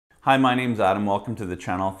Hi, my name's Adam. Welcome to the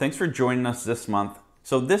channel. Thanks for joining us this month.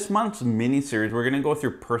 So this month's mini-series, we're gonna go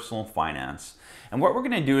through personal finance. And what we're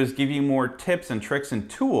gonna do is give you more tips and tricks and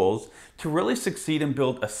tools to really succeed and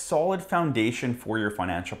build a solid foundation for your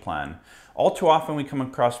financial plan. All too often we come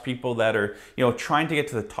across people that are, trying to get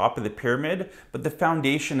to the top of the pyramid, but the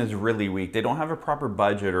foundation is really weak. They don't have a proper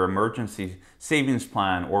budget or emergency savings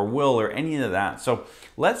plan or will or any of that. So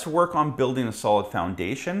let's work on building a solid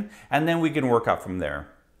foundation and then we can work up from there.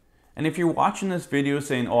 And if you're watching this video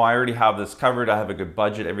saying, oh, I already have this covered, I have a good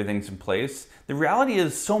budget, everything's in place, the reality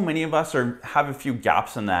is so many of us have a few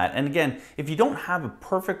gaps in that. And again, if you don't have a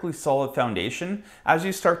perfectly solid foundation, as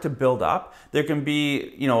you start to build up, there can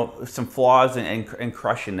be, some flaws and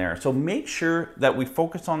crushing there. So make sure that we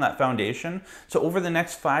focus on that foundation. So over the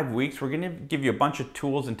next 5 weeks, we're gonna give you a bunch of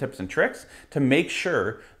tools and tips and tricks to make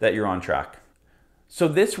sure that you're on track. So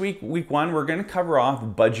this week, week one, we're gonna cover off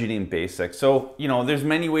budgeting basics. So, there's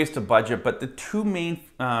many ways to budget, but the two main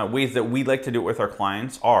ways that we like to do it with our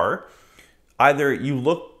clients are either you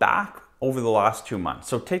look back over the last 2 months.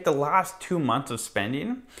 So take the last 2 months of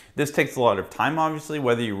spending. This takes a lot of time, obviously,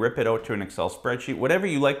 whether you rip it out to an Excel spreadsheet, whatever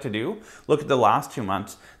you like to do, look at the last 2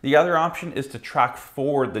 months. The other option is to track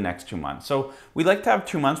forward the next 2 months. So we like to have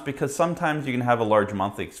 2 months because sometimes you can have a large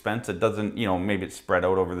monthly expense that doesn't, maybe it's spread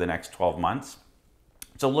out over the next 12 months.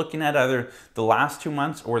 So looking at either the last 2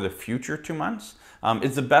 months or the future 2 months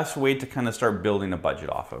is the best way to kind of start building a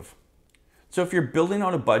budget off of. So if you're building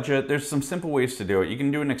out a budget, there's some simple ways to do it. You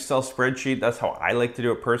can do an Excel spreadsheet. That's how I like to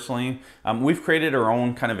do it personally. We've created our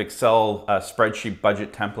own kind of Excel spreadsheet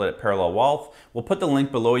budget template at Parallel Wealth. We'll put the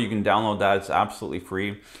link below. You can download that. It's absolutely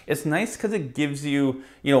free. It's nice because it gives you,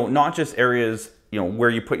 not just areas where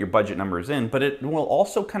you put your budget numbers in, but it will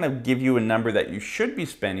also kind of give you a number that you should be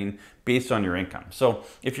spending based on your income. So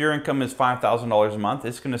if your income is $5,000 a month,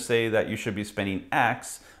 it's gonna say that you should be spending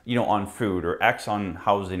X, on food or X on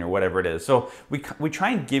housing or whatever it is. So we try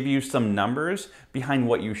and give you some numbers behind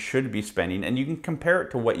what you should be spending and you can compare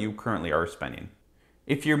it to what you currently are spending.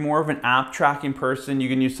 If you're more of an app tracking person, you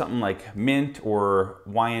can use something like Mint or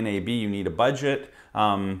YNAB, you need a budget.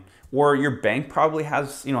 Or your bank probably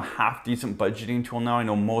has, half decent budgeting tool now. I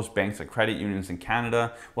know most banks like credit unions in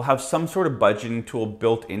Canada will have some sort of budgeting tool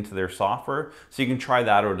built into their software. So you can try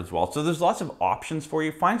that out as well. So there's lots of options for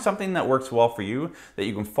you. Find something that works well for you, that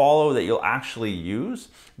you can follow, that you'll actually use.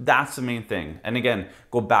 That's the main thing. And again,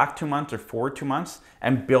 go back 2 months or forward 2 months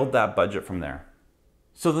and build that budget from there.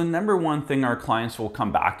 So the number one thing our clients will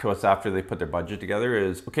come back to us after they put their budget together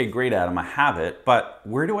is, okay, great, Adam, I have it, but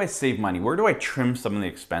where do I save money? Where do I trim some of the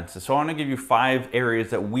expenses? So I want to give you 5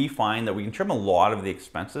 areas that we find that we can trim a lot of the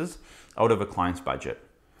expenses out of a client's budget.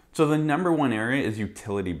 So the number one area is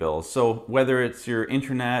utility bills. So whether it's your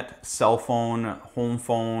internet, cell phone, home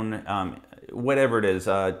phone, whatever it is,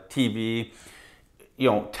 TV,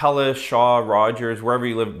 TELUS, Shaw, Rogers, wherever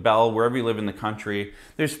you live, Bell, wherever you live in the country,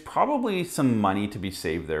 there's probably some money to be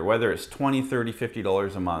saved there, whether it's $20, $30,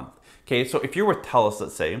 $50 a month. Okay, so if you're with TELUS,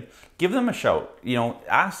 let's say, give them a shout.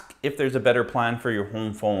 Ask if there's a better plan for your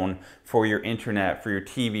home phone, for your internet, for your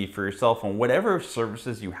TV, for your cell phone, whatever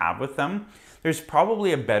services you have with them. There's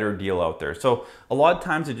probably a better deal out there. So a lot of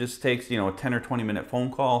times it just takes, a 10 or 20 minute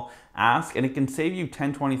phone call, ask, and it can save you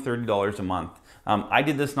 $10, $20, $30 a month. I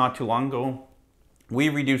did this not too long ago. We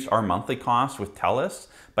reduced our monthly cost with TELUS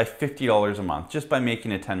by $50 a month just by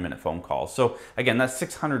making a 10-minute phone call. So again, that's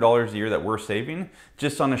 $600 a year that we're saving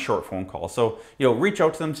just on a short phone call. So, reach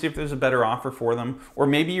out to them, see if there's a better offer for them, or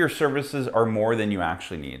maybe your services are more than you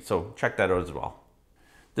actually need. So check that out as well.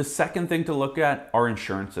 The second thing to look at are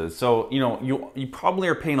insurances. So, you probably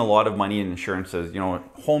are paying a lot of money in insurances,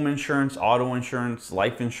 home insurance, auto insurance,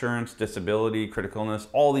 life insurance, disability, critical illness,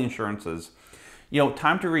 all the insurances.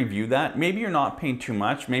 Time to review that. Maybe you're not paying too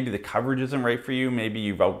much. Maybe the coverage isn't right for you. Maybe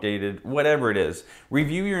you've outdated, whatever it is.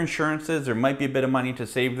 Review your insurances. There might be a bit of money to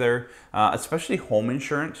save there, especially home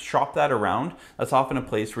insurance. Shop that around. That's often a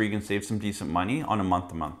place where you can save some decent money on a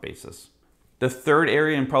month-to-month basis. The third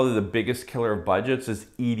area and probably the biggest killer of budgets is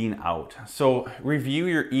eating out. So review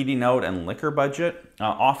your eating out and liquor budget.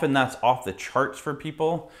 Often that's off the charts for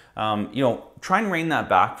people. Try and rein that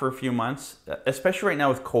back for a few months, especially right now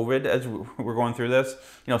with COVID as we're going through this.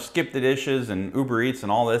 Skip the dishes and Uber Eats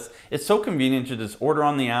and all this. It's so convenient to just order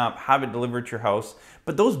on the app, have it delivered to your house,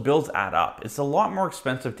 but those bills add up. It's a lot more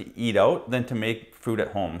expensive to eat out than to make food at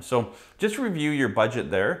home. So just review your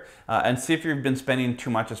budget there and see if you've been spending too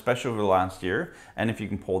much, especially over the last year, and if you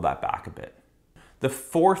can pull that back a bit. The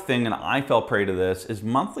fourth thing, and I fell prey to this, is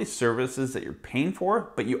monthly services that you're paying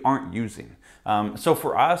for, but you aren't using. So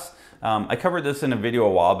for us, I covered this in a video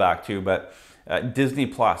a while back too, but Disney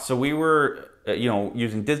Plus. So we were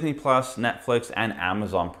using Disney Plus, Netflix, and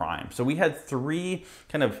Amazon Prime. So we had 3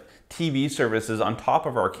 kind of TV services on top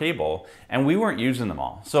of our cable, and we weren't using them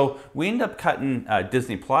all. So we ended up cutting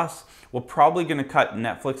Disney Plus. We're probably going to cut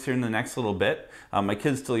Netflix here in the next little bit. My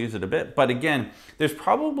kids still use it a bit, but again, there's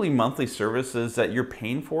probably monthly services that you're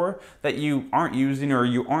paying for that you aren't using, or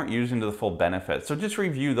you aren't using to the full benefit. So just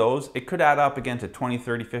review those. It could add up again to 20,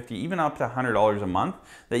 30, 50, even up to $100 a month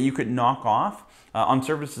that you could knock off on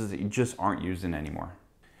services that you just aren't using anymore.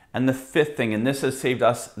 And the 5th thing, and this has saved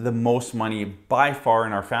us the most money by far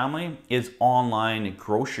in our family, is online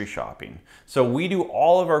grocery shopping. So we do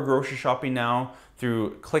all of our grocery shopping now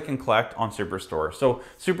through click and collect on Superstore. So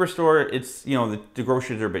Superstore, it's, the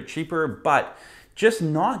groceries are a bit cheaper, but just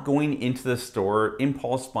not going into the store,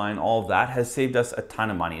 impulse buying, all of that has saved us a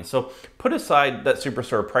ton of money. So put aside that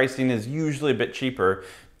Superstore pricing is usually a bit cheaper.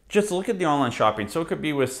 Just look at the online shopping. So it could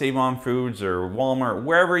be with Save On Foods or Walmart,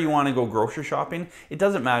 wherever you want to go grocery shopping. It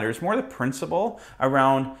doesn't matter. It's more the principle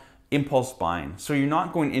around impulse buying. So you're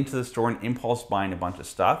not going into the store and impulse buying a bunch of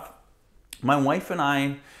stuff. My wife and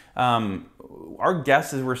I, our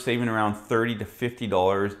guess is we're saving around $30 to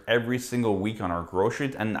 $50 every single week on our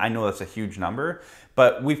groceries. And I know that's a huge number,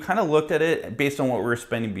 but we've kind of looked at it based on what we were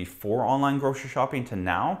spending before online grocery shopping to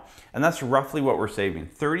now. And that's roughly what we're saving,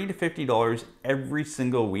 $30 to $50 every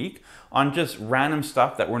single week on just random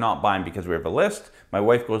stuff that we're not buying because we have a list. My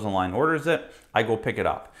wife goes online, orders it, I go pick it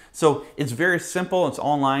up. So it's very simple, it's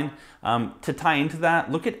online. To tie into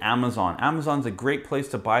that, look at Amazon. Amazon's a great place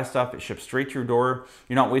to buy stuff. It ships straight to your door.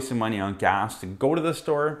 You're not wasting money on gas to go to the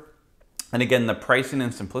store. And again, the pricing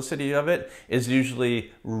and simplicity of it is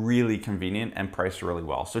usually really convenient and priced really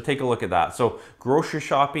well. So take a look at that. So grocery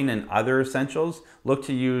shopping and other essentials, look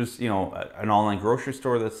to use an online grocery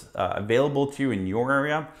store that's available to you in your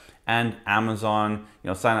area, and Amazon,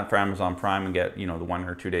 sign up for Amazon Prime and get the 1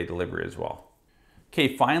 or 2 day delivery as well.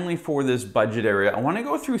 Okay, finally for this budget area, I want to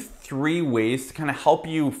go through 3 ways to kind of help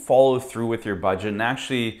you follow through with your budget and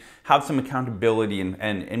actually have some accountability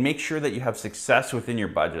and make sure that you have success within your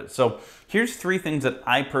budget. So here's 3 things that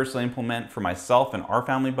I personally implement for myself and our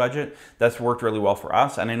family budget that's worked really well for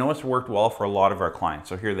us, and I know it's worked well for a lot of our clients.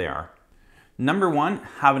 So here they are. Number 1,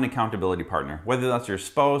 have an accountability partner. Whether that's your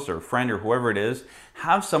spouse or friend or whoever it is,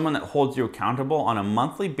 have someone that holds you accountable on a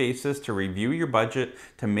monthly basis to review your budget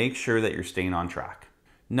to make sure that you're staying on track.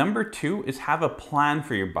 Number 2 is have a plan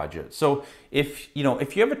for your budget. So if you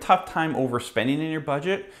have a tough time overspending in your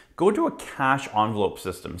budget, go to a cash envelope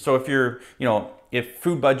system. So if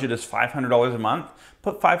food budget is $500 a month,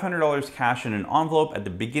 put $500 cash in an envelope at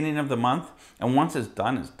the beginning of the month, and once it's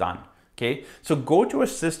done, it's done. Okay, so go to a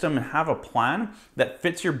system and have a plan that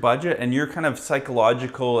fits your budget and your kind of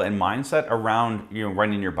psychological and mindset around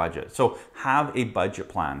running your budget. So have a budget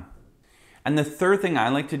plan. And the 3rd thing I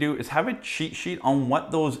like to do is have a cheat sheet on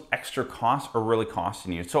what those extra costs are really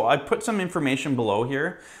costing you. So I put some information below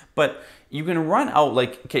here, but you can run out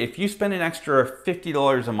okay, if you spend an extra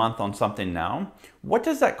 $50 a month on something now, what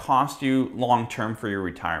does that cost you long term for your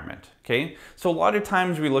retirement? Okay, so a lot of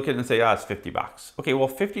times we look at it and say, it's 50 bucks. Okay, well,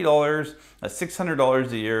 $50, that's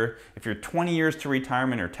 $600 a year. If you're 20 years to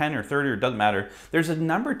retirement or 10 or 30, or it doesn't matter, there's a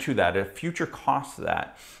number to that, a future cost to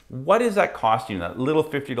that. What is that costing you, that little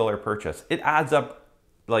 $50 purchase? It adds up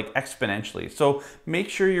exponentially. So make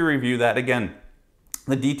sure you review that. Again,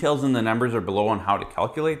 the details and the numbers are below on how to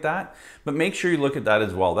calculate that, but make sure you look at that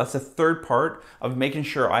as well. That's the 3rd part of making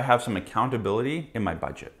sure I have some accountability in my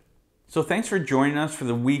budget. So thanks for joining us for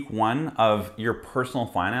the week 1 of your personal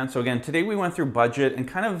finance. So again, today we went through budget and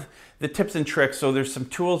kind of the tips and tricks. So there's some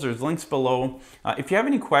tools, there's links below. If you have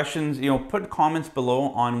any questions, put comments below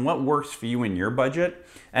on what works for you in your budget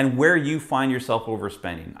and where you find yourself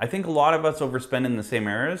overspending. I think a lot of us overspend in the same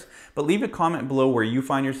areas, but leave a comment below where you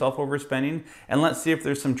find yourself overspending, and let's see if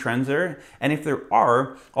there's some trends there. And if there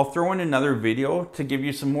are, I'll throw in another video to give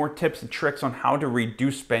you some more tips and tricks on how to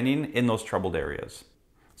reduce spending in those troubled areas.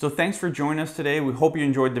 So thanks for joining us today. We hope you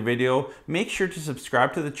enjoyed the video. Make sure to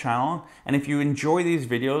subscribe to the channel. And if you enjoy these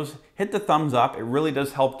videos, hit the thumbs up. It really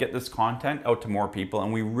does help get this content out to more people,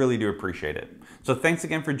 and we really do appreciate it. So thanks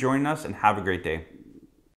again for joining us, and have a great day.